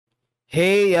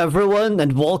Hey everyone,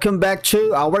 and welcome back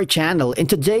to our channel. In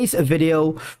today's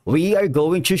video, we are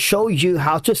going to show you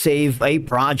how to save a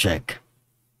project.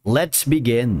 Let's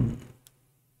begin.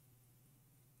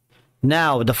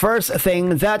 Now, the first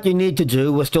thing that you need to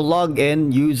do is to log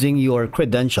in using your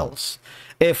credentials.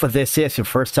 If this is your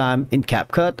first time in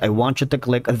Capcut, I want you to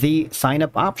click the sign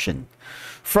up option.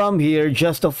 From here,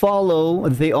 just to follow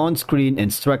the on-screen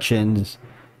instructions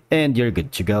and you're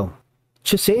good to go.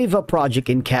 To save a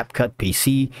project in Capcut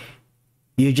PC,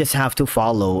 you just have to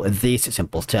follow these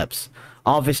simple steps.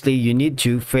 Obviously, you need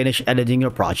to finish editing your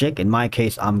project. In my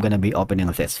case, I'm going to be opening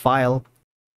this file.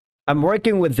 I'm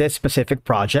working with this specific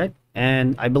project,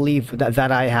 and I believe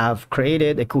that I have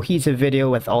created a cohesive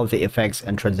video with all the effects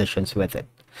and transitions with it.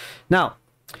 Now,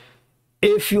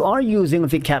 if you are using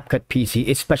the Capcut PC,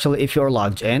 especially if you're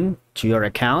logged in to your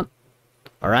account,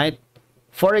 all right?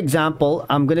 For example,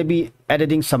 I'm going to be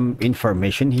editing some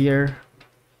information here.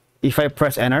 If I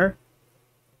press enter,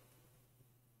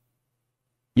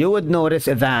 you would notice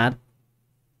that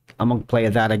I'm going to play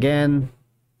that again.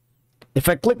 If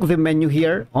I click the menu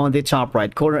here on the top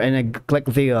right corner and I click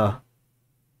the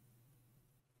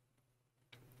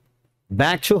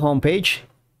back to home page,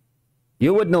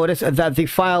 you would notice that the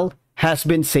file has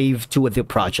been saved to the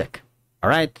project. All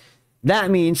right. That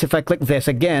means if I click this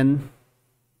again,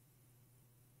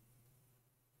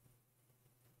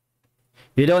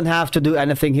 you don't have to do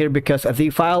anything here because the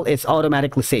file is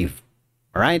automatically saved.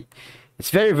 All right. It's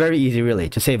very, very easy really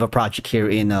to save a project here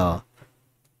in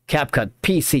Capcut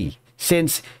PC,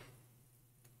 since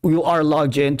you are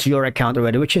logged into your account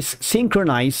already, which is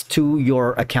synchronized to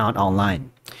your account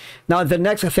online. Now, the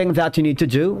next thing that you need to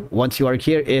do once you are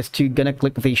here is to gonna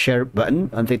click the share button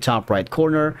on the top right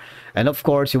corner. And of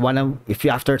course, you want to, if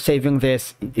you after saving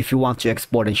this, if you want to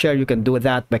export and share, you can do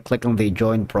that by clicking the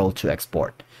Join Pro to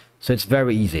export. So it's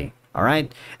very easy. All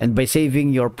right. And by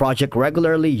saving your project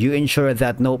regularly, you ensure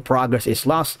that no progress is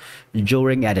lost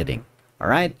during editing. All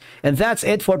right. And that's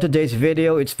it for today's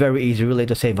video. It's very easy really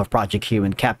to save a project here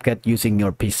in Capcut using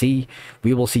your PC.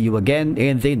 We will see you again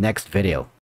in the next video.